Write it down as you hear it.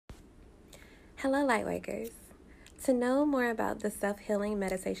Hello, Lightworkers. To know more about the Self Healing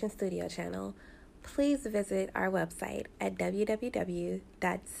Meditation Studio channel, please visit our website at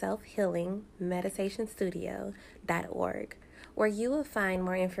www.selfhealingmeditationstudio.org, where you will find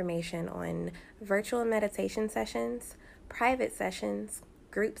more information on virtual meditation sessions, private sessions,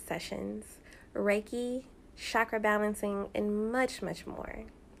 group sessions, Reiki, chakra balancing, and much, much more.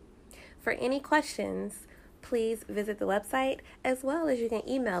 For any questions, please visit the website, as well as you can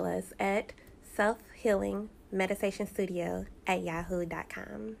email us at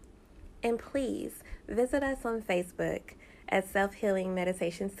selfhealingmeditationstudio@yahoo.com. And please visit us on Facebook at Self Healing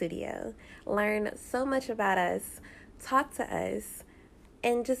Meditation Studio. Learn so much about us, talk to us,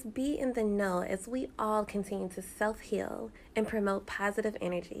 and just be in the know as we all continue to self-heal and promote positive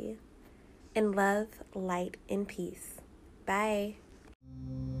energy. In love, light, and peace. Bye.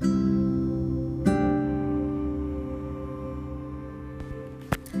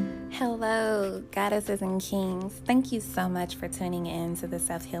 Hello, goddesses and kings. Thank you so much for tuning in to the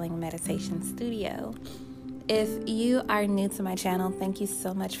Self Healing Meditation Studio. If you are new to my channel, thank you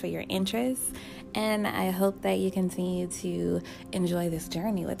so much for your interest, and I hope that you continue to enjoy this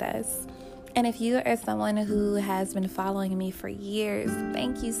journey with us. And if you are someone who has been following me for years,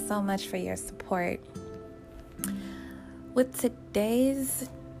 thank you so much for your support. With today's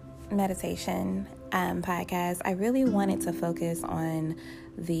meditation podcast, I really wanted to focus on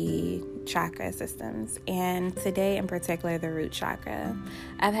the chakra systems, and today in particular the root chakra.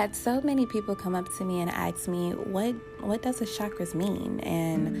 I've had so many people come up to me and ask me what does the chakras mean,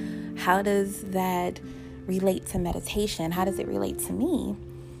 and how does that relate to meditation? How does it relate to me?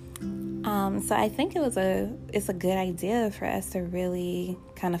 So I think it's a good idea for us to really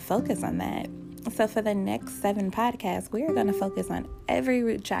kind of focus on that. So for the next 7 podcasts, we're going to focus on every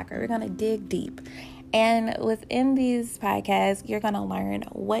root chakra. We're going to dig deep. And within these podcasts, you're going to learn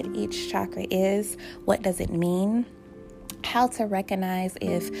what each chakra is, what does it mean, how to recognize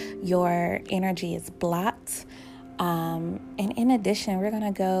if your energy is blocked. And in addition, we're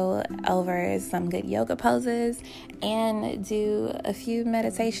going to go over some good yoga poses and do a few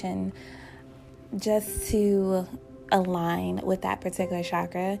meditation just to align with that particular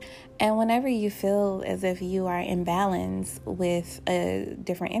chakra. And whenever you feel as if you are in balance with a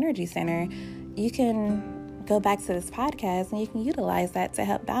different energy center, you can go back to this podcast and you can utilize that to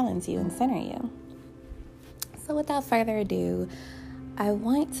help balance you and center you. So without further ado, I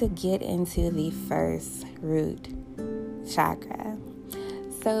want to get into the first root chakra.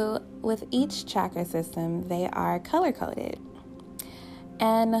 So with each chakra system, they are color-coded.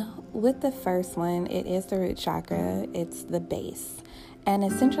 And with the first one, it is the root chakra. It's the base, and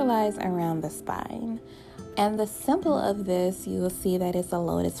it's centralized around the spine. And the symbol of this, you will see that it's a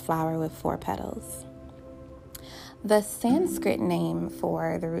lotus flower with 4 petals. The Sanskrit name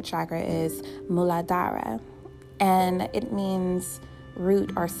for the root chakra is Muladhara, and it means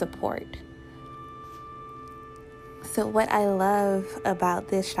root or support. So what I love about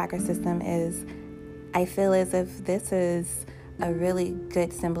this chakra system is I feel as if this is a really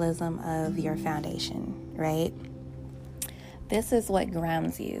good symbolism of your foundation, right? This is what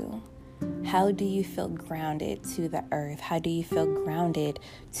grounds you. How do you feel grounded to the earth? How do you feel grounded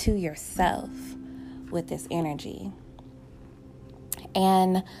to yourself with this energy?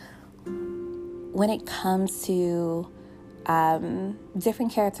 And when it comes to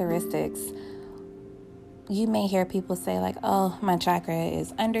different characteristics, you may hear people say like, oh, my chakra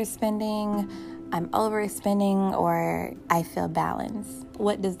is underspending, I'm overspending, or I feel balanced.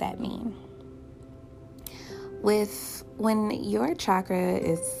 What does that mean? When your chakra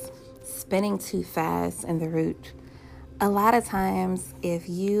is spinning too fast in the root, a lot of times if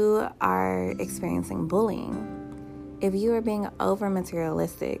you are experiencing bullying, if you are being over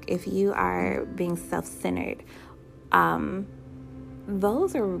materialistic, if you are being self-centered,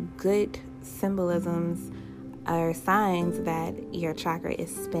 those are good symbolisms or signs that your chakra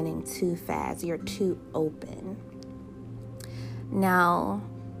is spinning too fast, you're too open. Now,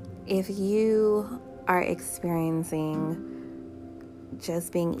 if you are experiencing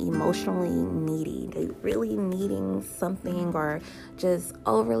just being emotionally needy, really needing something, or just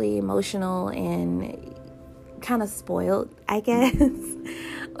overly emotional and kind of spoiled, I guess,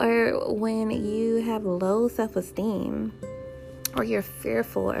 or when you have low self-esteem, or you're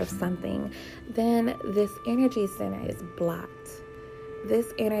fearful of something, then this energy center is blocked.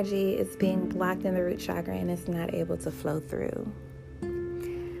 This energy is being blocked in the root chakra and it's not able to flow through.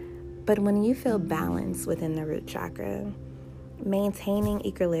 But when you feel balance within the root chakra, maintaining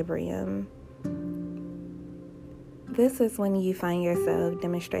equilibrium, this is when you find yourself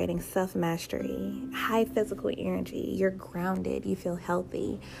demonstrating self-mastery, high physical energy, you're grounded, you feel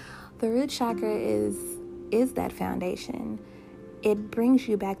healthy. The root chakra is that foundation. It brings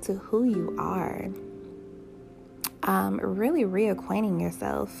you back to who you are. Really reacquainting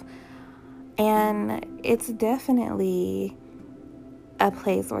yourself. And it's definitely a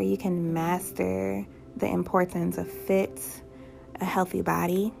place where you can master the importance of fit, a healthy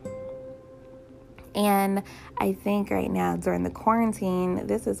body. And I think right now during the quarantine,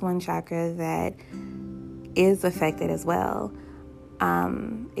 this is one chakra that is affected as well.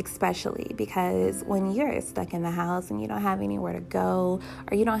 Especially because when you're stuck in the house and you don't have anywhere to go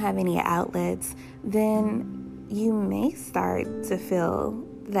or you don't have any outlets, then you may start to feel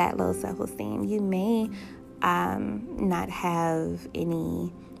that low self-esteem. You may not have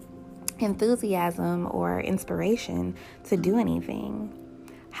any enthusiasm or inspiration to do anything.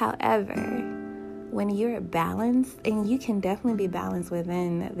 However, when you're balanced, and you can definitely be balanced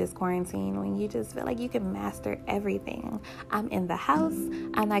within this quarantine, when you just feel like you can master everything. I'm in the house,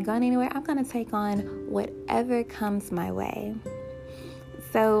 I'm not going anywhere, I'm going to take on whatever comes my way.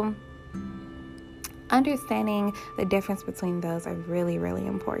 So understanding the difference between those are really, really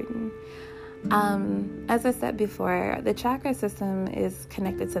important. As I said before, the chakra system is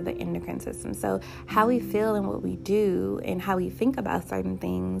connected to the endocrine system. So how we feel and what we do and how we think about certain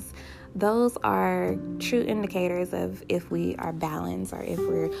things, those are true indicators of if we are balanced or if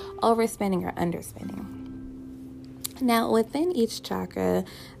we're overspending or underspending. Now, within each chakra,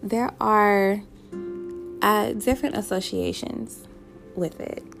 there are different associations with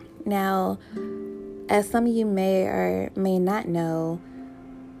it. Now, as some of you may or may not know,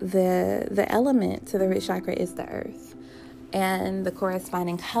 the element to the root chakra is the earth, and the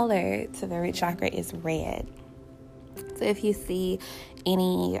corresponding color to the root chakra is red. So if you see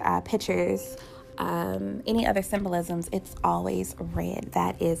any pictures, any other symbolisms, it's always red.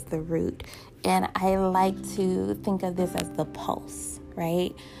 That is the root. And I like to think of this as the pulse,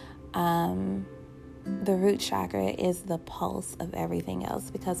 right? The root chakra is the pulse of everything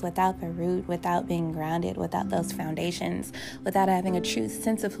else, because without the root, without being grounded, without those foundations, without having a true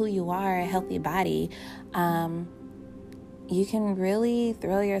sense of who you are, a healthy body, you can really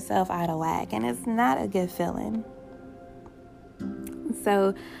throw yourself out of whack, and it's not a good feeling.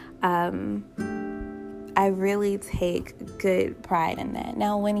 So I really take good pride in that.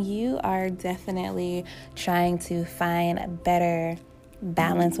 Now, when you are definitely trying to find a better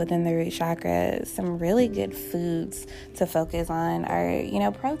balance within the root chakra, some really good foods to focus on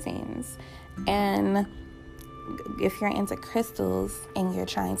are, proteins. And if you're into crystals and you're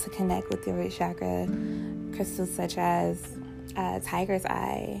trying to connect with your root chakra, crystals such as tiger's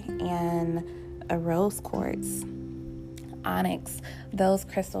eye and a rose quartz, onyx, those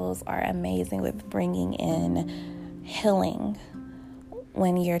crystals are amazing with bringing in healing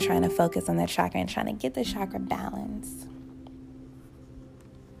when you're trying to focus on the chakra and trying to get the chakra balanced.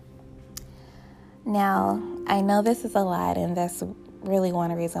 Now, I know this is a lot, and that's really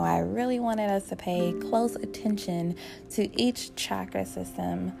one reason why I really wanted us to pay close attention to each chakra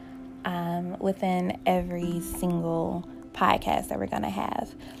system within every single podcast that we're going to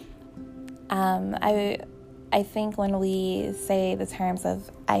have. I think when we say the terms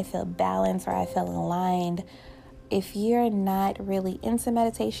of I feel balanced or I feel aligned, if you're not really into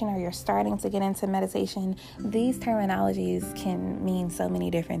meditation or you're starting to get into meditation, these terminologies can mean so many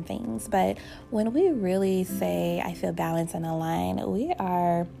different things. But when we really say I feel balanced and aligned, we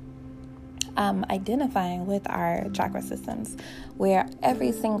are identifying with our chakra systems, where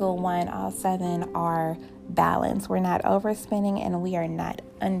every single one, all 7, are balanced. We're not overspending and we are not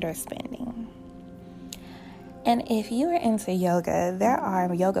underspending. And if you are into yoga, there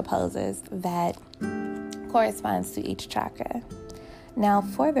are yoga poses that corresponds to each chakra. Now,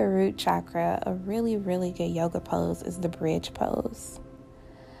 for the root chakra, a really, really good yoga pose is the bridge pose.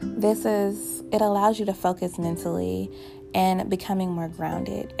 It allows you to focus mentally and becoming more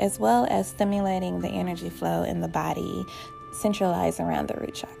grounded, as well as stimulating the energy flow in the body, centralized around the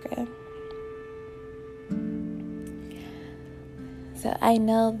root chakra. So I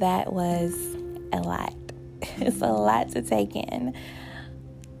know that was a lot. It's a lot to take in.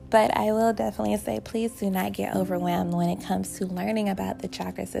 But I will definitely say, please do not get overwhelmed when it comes to learning about the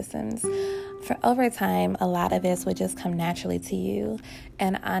chakra systems. For over time, a lot of this would just come naturally to you.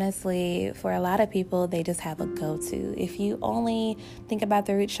 And honestly, for a lot of people, they just have a go-to. If you only think about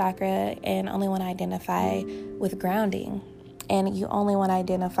the root chakra and only want to identify with grounding, and you only want to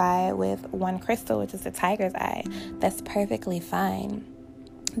identify with one crystal, which is the tiger's eye, that's perfectly fine.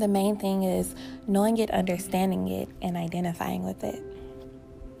 The main thing is knowing it, understanding it, and identifying with it.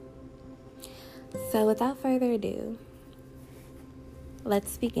 So without further ado,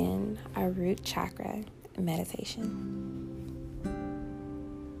 let's begin our root chakra meditation.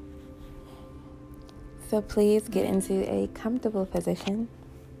 So please get into a comfortable position.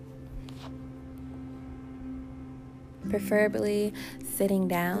 Preferably sitting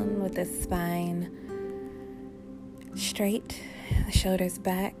down with the spine straight, the shoulders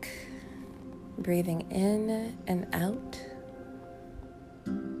back, breathing in and out.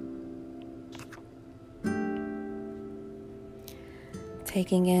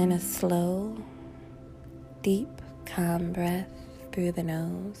 Taking in a slow, deep, calm breath through the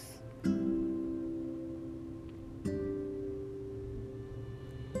nose.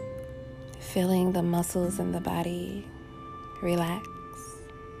 Feeling the muscles in the body relax.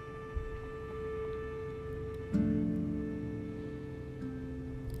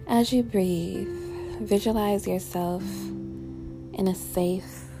 As you breathe, visualize yourself in a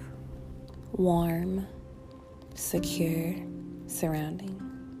safe, warm, secure surrounding.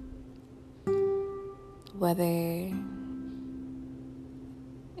 Whether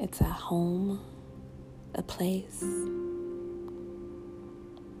it's a home, a place,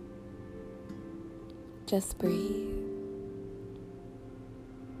 just breathe.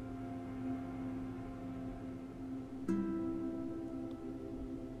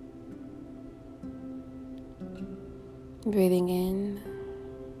 Breathing in,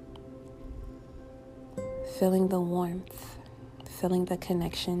 feeling the warmth, feeling the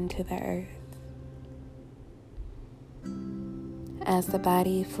connection to the earth. As the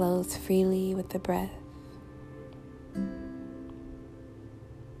body flows freely with the breath,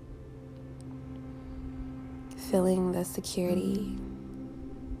 feeling the security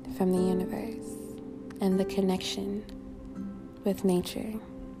from the universe and the connection with nature.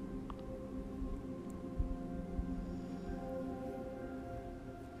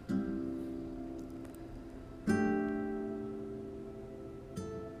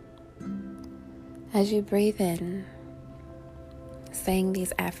 As you breathe in, saying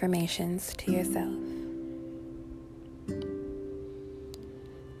these affirmations to yourself.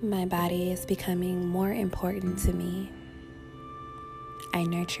 My body is becoming more important to me. I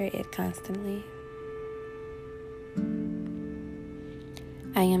nurture it constantly.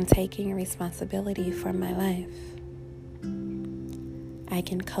 I am taking responsibility for my life. I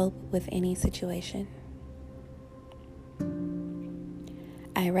can cope with any situation.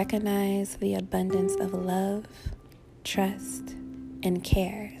 I recognize the abundance of love, trust, and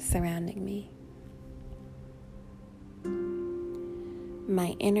care surrounding me.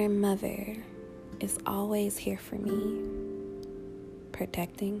 My inner mother is always here for me,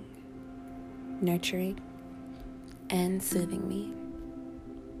 protecting, nurturing, and soothing me.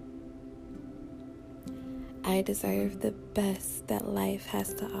 I deserve the best that life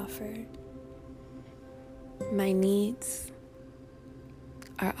has to offer. My needs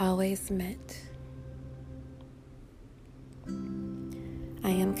are always met. I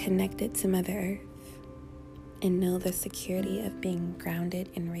am connected to Mother Earth and know the security of being grounded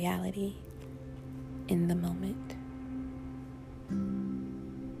in reality in the moment.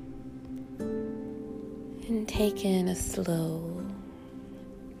 And take in a slow,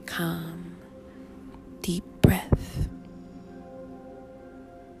 calm, deep breath.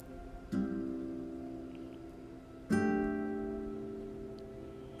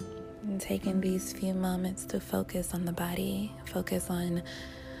 Taking these few moments to focus on the body, focus on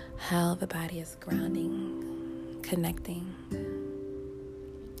how the body is grounding, connecting,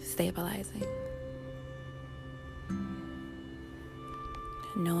 stabilizing,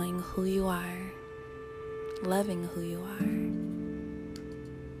 knowing who you are, loving who you are,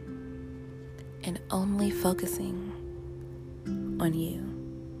 and only focusing on you.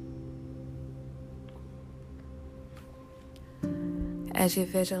 As you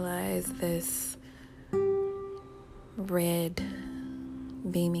visualize this red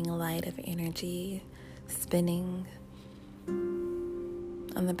beaming light of energy spinning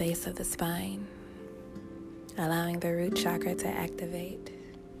on the base of the spine, allowing the root chakra to activate,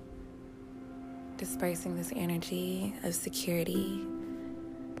 dispersing this energy of security,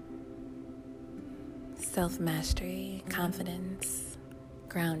 self-mastery, confidence,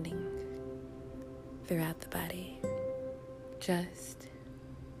 grounding throughout the body. Just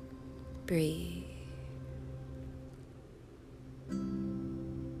breathe.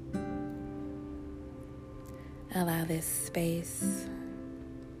 Allow this space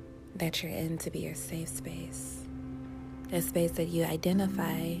that you're in to be your safe space, a space that you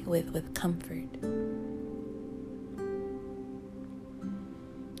identify with comfort.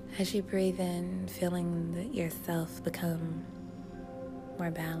 As you breathe in, feeling yourself become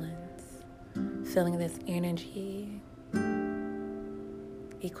more balanced, feeling this energy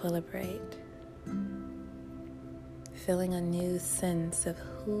equilibrate, feeling a new sense of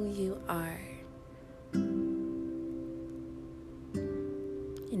who you are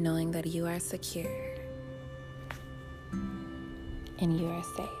knowing that you are secure and you are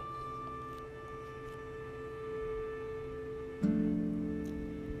safe.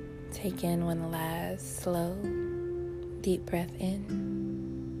 Take in one last slow, deep breath in.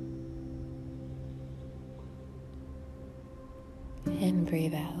 And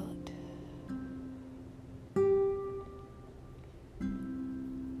breathe out.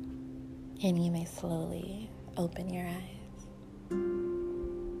 And you may slowly open your eyes.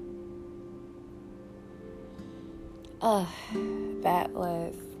 Oh, that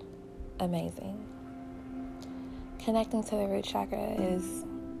was amazing. Connecting to the root chakra is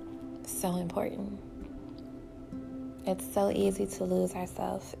so important. It's so easy to lose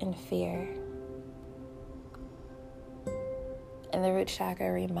ourselves in fear. And the root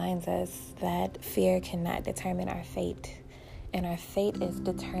chakra reminds us that fear cannot determine our fate. And our fate is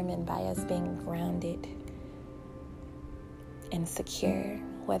determined by us being grounded and secure,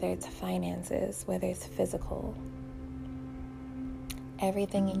 whether it's finances, whether it's physical.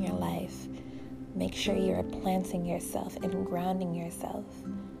 Everything in your life, make sure you're planting yourself and grounding yourself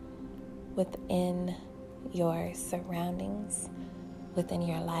within your surroundings, within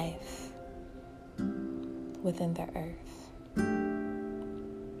your life, within the earth.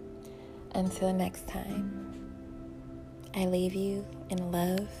 Until next time, I leave you in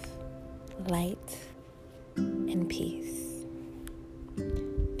love, light, and peace.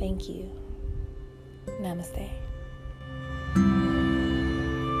 Thank you. Namaste.